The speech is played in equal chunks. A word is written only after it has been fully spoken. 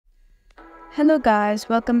Hello guys,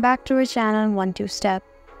 welcome back to our channel 1-2-Step.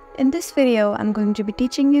 In this video, I'm going to be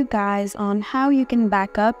teaching you guys on how you can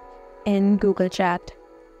backup in Google Chat.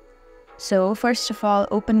 So first of all,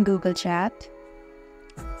 open Google Chat.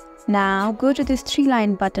 Now go to this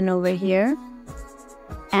 3-line button over here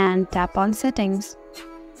and tap on settings.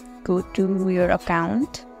 Go to your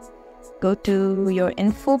account. Go to your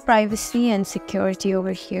info, privacy and security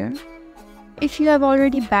over here. If you have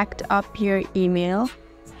already backed up your email,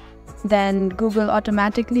 then Google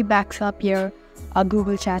automatically backs up your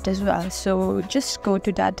Google Chat as well. So just go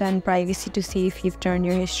to data and privacy to see if you've turned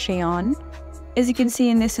your history on. As you can see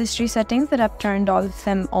in this history settings that I've turned all of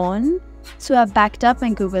them on. So I've backed up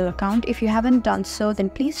my Google account. If you haven't done so, then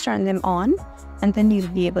please turn them on and then you'll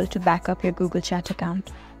be able to back up your Google Chat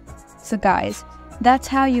account. So guys, that's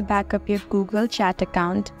how you back up your Google Chat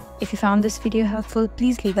account. If you found this video helpful,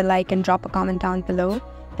 please leave a like and drop a comment down below.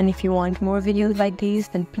 And if you want more videos like these,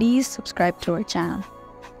 then please subscribe to our channel.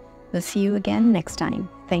 We'll see you again next time.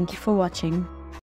 Thank you for watching.